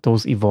then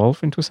those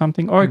evolve into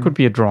something. Or it could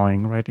be a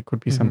drawing, right? It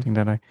could be something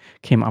that I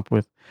came up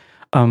with.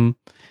 And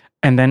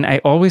then I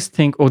always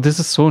think, oh, this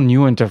is so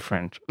new and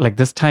different. Like,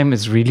 this time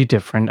is really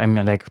different. I'm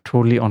like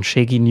totally on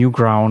shaky new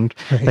ground.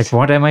 Right. Like,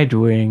 what am I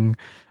doing?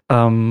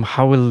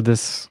 How will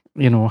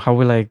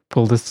I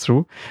pull this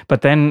through?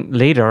 But then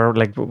later,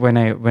 like when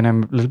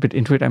I'm a little bit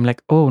into it, I'm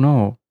like, oh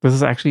no, this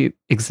is actually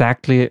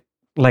exactly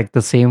like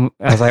the same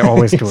as I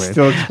always do it.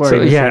 Still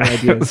exploring the same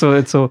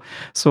ideas.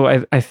 So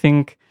I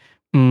think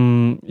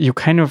you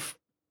kind of,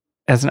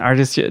 as an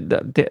artist,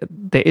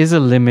 there is a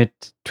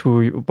limit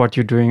to what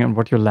you're doing and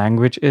what your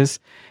language is.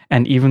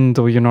 And even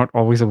though you're not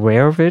always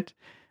aware of it,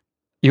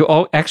 you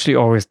actually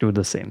always do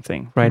the same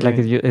thing, right? Like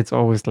it's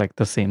always like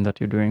the same that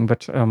you're doing.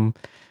 But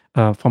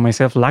for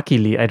myself,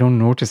 luckily, I don't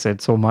notice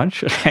it so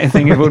much. I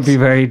think it would be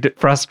very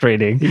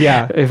frustrating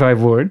if I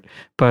would.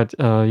 But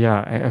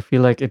I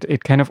feel like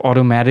it kind of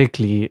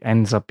automatically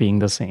ends up being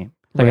the same.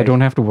 Like I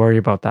don't have to worry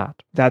about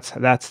that. That's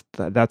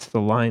the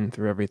line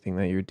through everything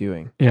that you're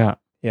doing.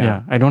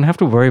 Yeah, I don't have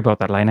to worry about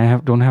that line.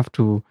 Don't have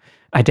to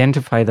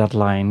identify that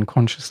line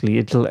consciously.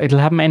 It'll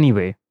happen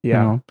anyway.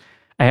 Yeah.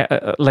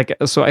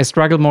 So I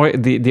struggle more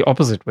the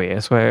opposite way.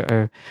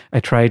 So I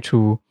try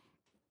to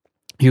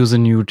use a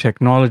new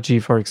technology,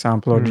 for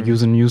example, or to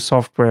use a new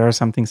software or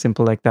something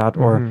simple like that.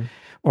 Or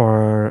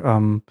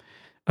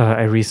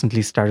I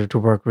recently started to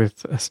work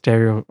with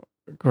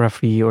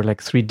stereography or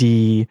like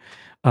 3D.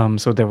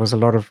 So there was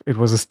it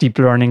was a steep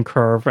learning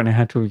curve, and I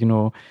had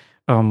to,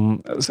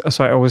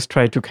 so I always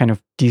try to kind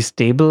of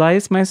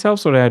destabilize myself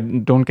so that I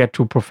don't get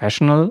too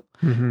professional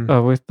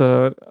with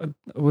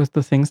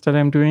the things that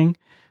I'm doing.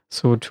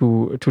 So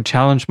to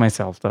challenge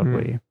myself that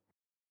way.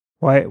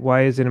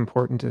 Why is it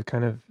important to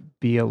kind of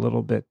be a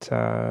little bit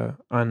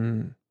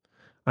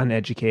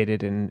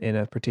uneducated in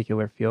a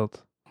particular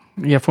field?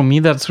 Yeah, for me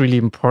that's really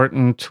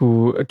important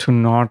to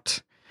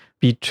not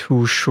be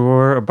too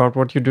sure about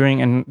what you're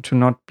doing and to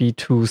not be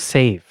too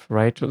safe,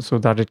 right? So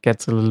that it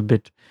gets a little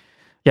bit.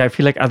 Yeah, I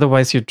feel like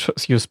otherwise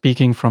you're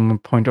speaking from a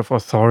point of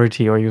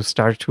authority, or you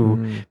start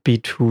to be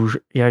too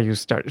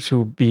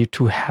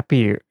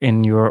happy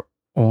in your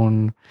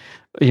own,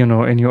 in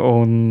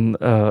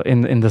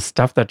the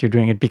stuff that you're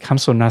doing. It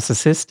becomes so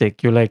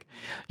narcissistic. You're like,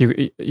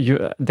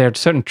 there are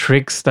certain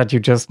tricks that you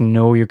just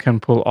know you can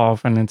pull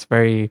off, and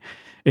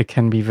it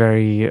can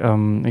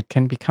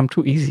become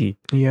too easy.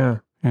 Yeah.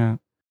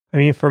 I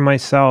mean, for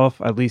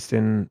myself, at least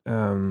in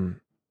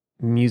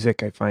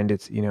music, I find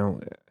it's,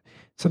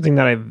 something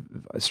that I've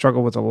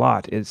struggled with a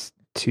lot is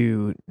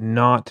to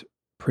not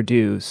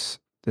produce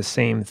the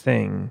same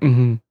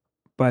thing.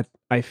 But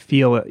I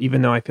feel,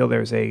 even though I feel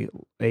there's a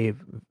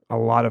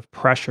lot of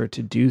pressure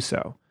to do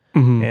so,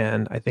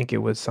 and I think it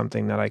was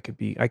something that I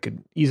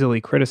could easily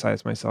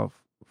criticize myself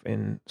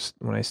when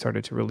I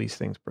started to release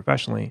things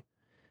professionally,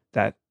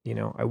 that,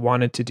 I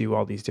wanted to do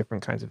all these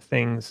different kinds of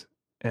things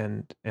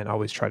and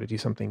always try to do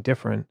something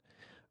different.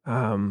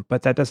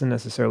 But that doesn't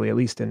necessarily, at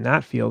least in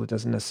that field, it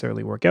doesn't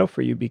necessarily work out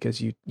for you,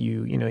 because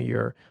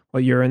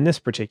you're in this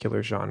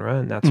particular genre,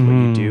 and that's what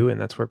you do,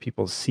 and that's where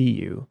people see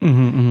you.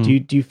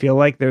 Do you feel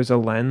like there's a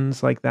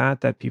lens like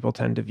that people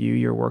tend to view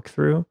your work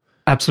through?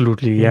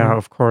 Absolutely, yeah.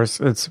 Of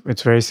course, it's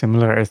very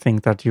similar. I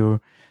think that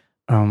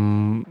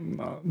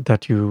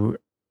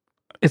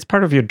it's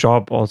part of your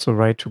job also,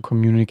 right, to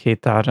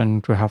communicate that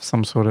and to have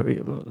some sort of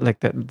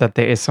like that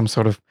there is some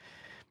sort of.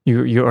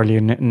 You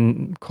earlier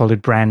called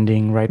it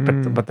branding, right?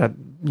 But that,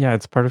 yeah,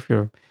 it's part of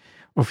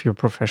your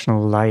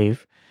professional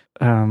life.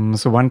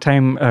 So one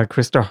time,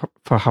 Christopher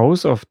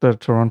House of the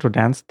Toronto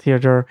Dance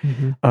Theatre,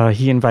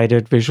 he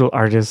invited visual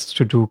artists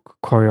to do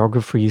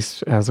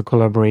choreographies as a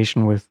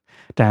collaboration with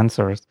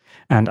dancers,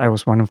 and I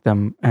was one of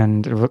them.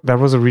 And that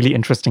was a really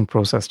interesting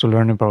process to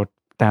learn about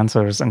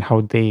dancers and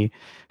how they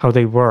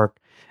work.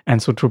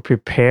 And so to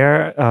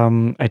prepare,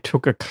 I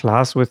took a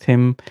class with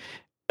him,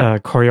 a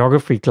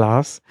choreography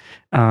class,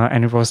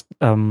 and it was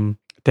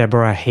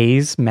Deborah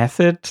Hayes'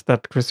 method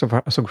that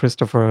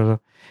Christopher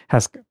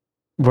has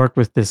worked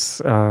with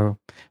this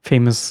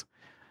famous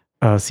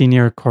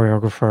senior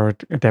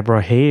choreographer,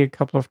 Deborah Hay, a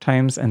couple of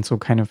times. And so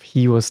kind of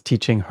he was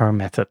teaching her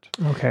method.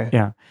 Okay.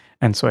 Yeah.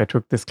 And so I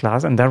took this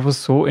class, and that was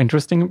so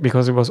interesting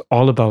because it was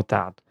all about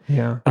that.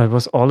 Yeah. It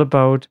was all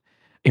about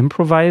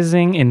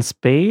improvising in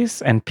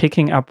space and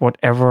picking up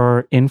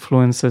whatever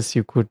influences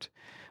you could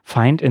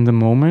find in the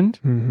moment,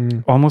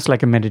 almost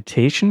like a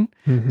meditation,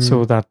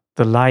 so that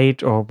the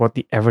light or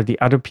whatever the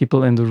other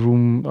people in the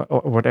room,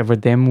 or whatever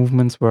their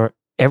movements were,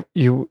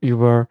 you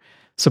were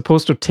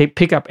supposed to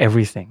pick up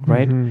everything,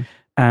 right?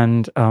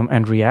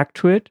 And react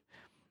to it.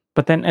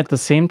 But then at the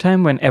same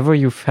time, whenever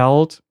you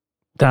felt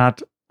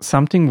that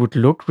something would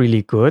look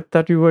really good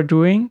that you were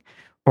doing,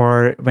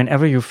 or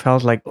whenever you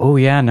felt like, oh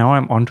yeah, now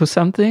I'm onto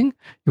something,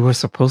 you were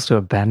supposed to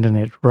abandon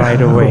it right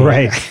away.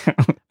 Right.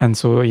 And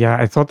so, yeah,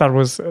 I thought that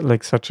was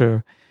like such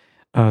a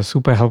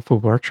super helpful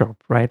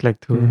workshop, right? Like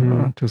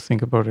to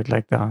think about it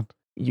like that.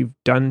 You've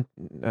done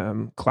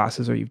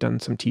classes, or you've done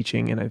some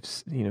teaching, and I've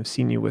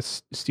seen you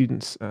with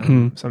students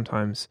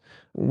sometimes.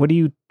 What do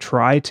you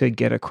try to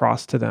get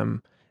across to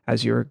them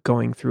as you're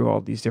going through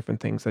all these different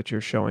things that you're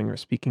showing or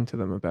speaking to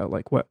them about?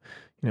 Like what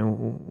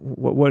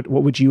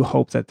would you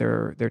hope that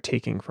they're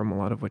taking from a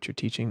lot of what you're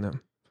teaching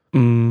them?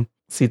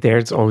 See, there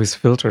it's always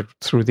filtered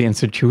through the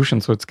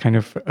institution, so it's kind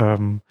of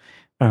so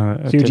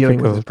you're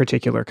dealing with a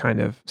particular kind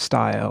of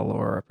style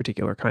or a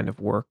particular kind of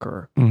work,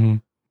 or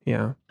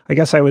yeah. I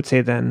guess I would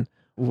say then,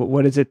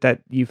 what is it that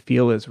you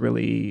feel is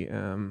really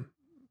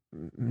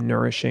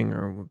nourishing,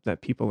 or that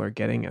people are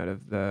getting out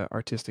of the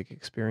artistic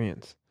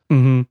experience?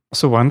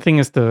 So one thing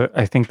is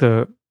I think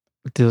the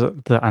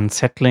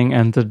unsettling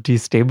and the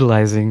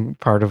destabilizing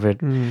part of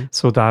it,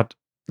 so that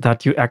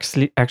you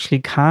actually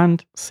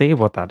can't say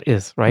what that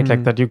is, right?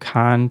 Like that you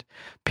can't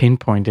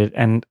pinpoint it,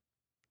 and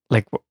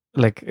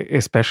like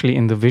especially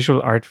in the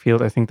visual art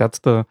field, I think that's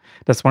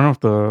one of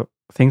the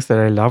things that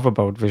I love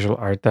about visual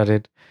art,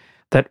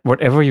 that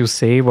whatever you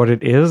say what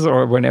it is,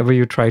 or whenever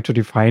you try to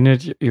define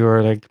it,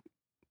 you're like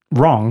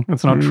wrong.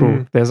 It's not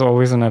true. There's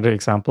always another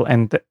example,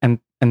 and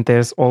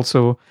there's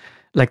also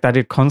like that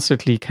it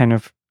constantly kind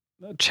of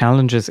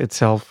challenges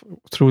itself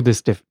through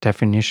this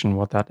definition,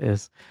 what that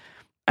is.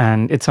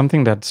 And it's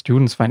something that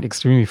students find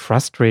extremely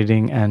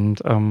frustrating and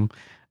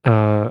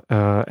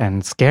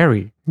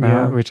scary,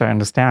 which I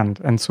understand.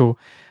 And so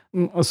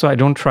I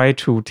don't try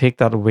to take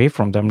that away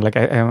from them. Like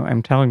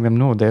I'm telling them,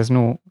 no, there's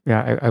no,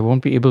 I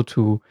won't be able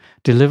to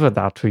deliver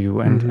that to you,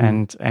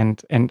 and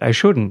I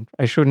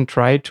shouldn't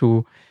try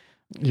to,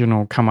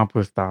 come up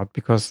with that,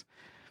 because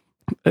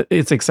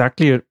it's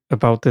exactly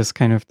about this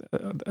kind of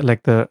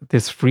like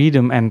this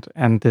freedom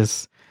and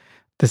this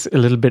a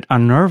little bit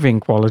unnerving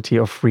quality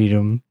of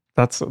freedom.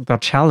 That's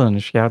that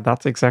challenge. Yeah,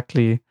 that's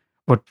exactly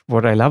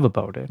what I love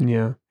about it.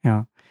 Yeah.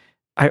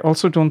 I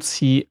also don't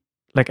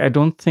I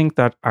don't think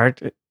that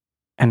art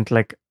and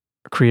like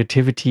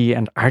creativity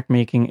and art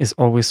making is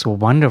always so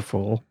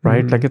wonderful,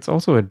 right? Like it's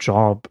also a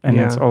job, and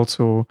it's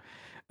also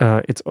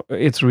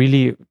it's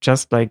really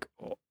just like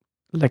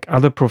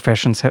other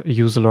professions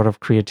use a lot of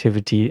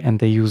creativity, and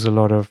they use a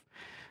lot of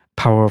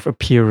power of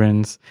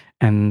appearance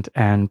and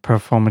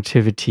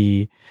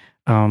performativity,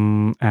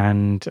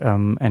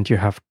 and you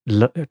have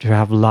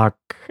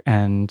luck,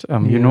 and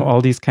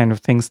all these kind of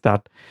things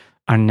that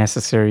are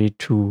necessary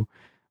to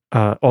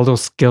all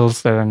those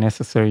skills that are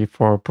necessary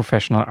for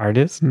professional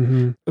artists.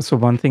 So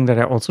one thing that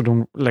I also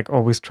don't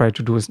always try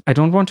to do is I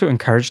don't want to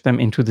encourage them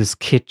into this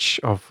kitsch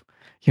of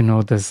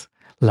this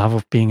love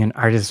of being an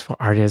artist for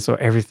artists, or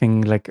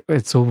everything like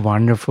it's so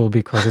wonderful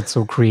because it's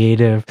so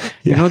creative.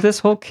 This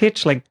whole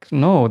kitsch,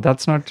 no,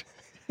 that's not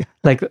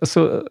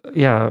so.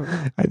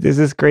 There's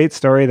this great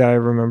story that I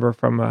remember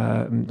from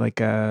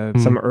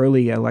some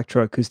early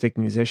electroacoustic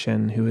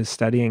musician who was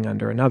studying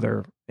under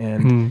another,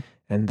 and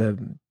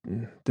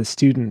the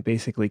student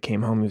basically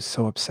came home. He was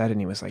so upset, and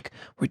he was like,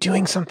 "We're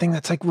doing something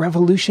that's like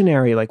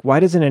revolutionary. Like,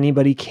 why doesn't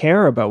anybody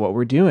care about what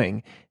we're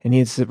doing?" And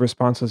his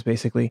response was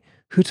basically,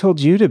 "Who told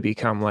you to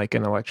become like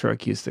an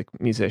electroacoustic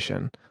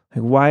musician?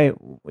 Like, why?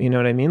 You know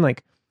what I mean?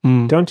 Like,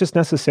 don't just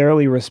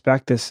necessarily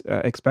expect this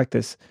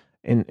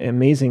an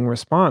amazing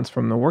response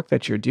from the work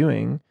that you're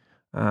doing.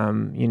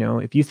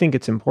 If you think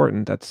it's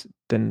important,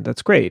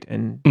 that's great,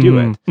 and do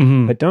it.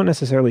 But don't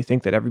necessarily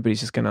think that everybody's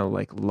just gonna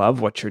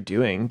love what you're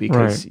doing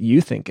because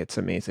you think it's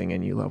amazing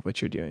and you love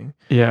what you're doing.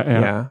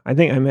 Yeah. I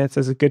think it's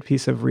a good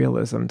piece of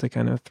realism to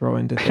kind of throw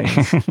into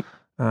things.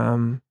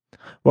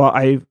 Well,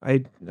 I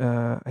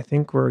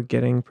think we're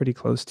getting pretty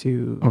close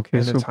to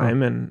the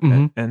time,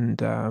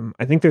 and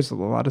I think there's a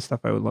lot of stuff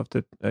I would love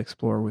to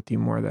explore with you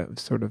more that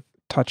was sort of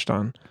touched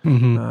on.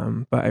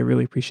 But I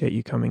really appreciate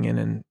you coming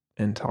in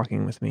and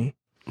talking with me.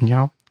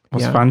 Yeah, it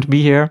was fun to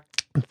be here.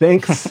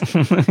 Thanks.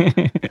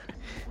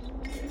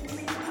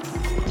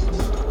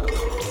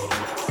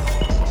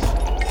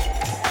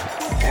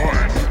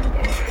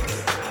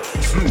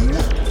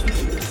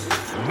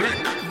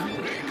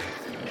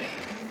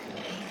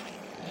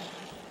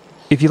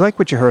 If you like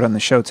what you heard on the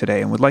show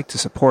today and would like to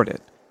support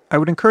it, I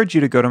would encourage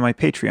you to go to my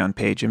Patreon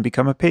page and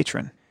become a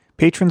patron.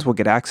 Patrons will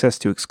get access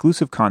to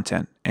exclusive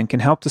content and can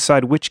help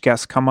decide which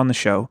guests come on the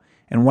show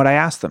and what I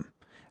ask them,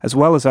 as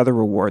well as other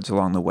rewards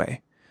along the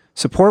way.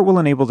 Support will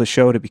enable the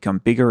show to become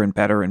bigger and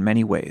better in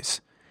many ways.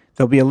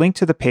 There'll be a link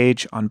to the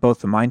page on both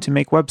the Mind to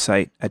Make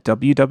website at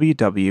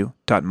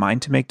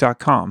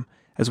www.mindtomake.com,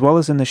 as well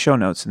as in the show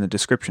notes in the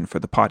description for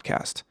the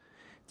podcast.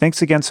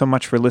 Thanks again so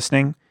much for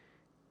listening,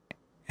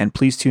 and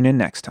please tune in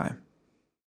next time.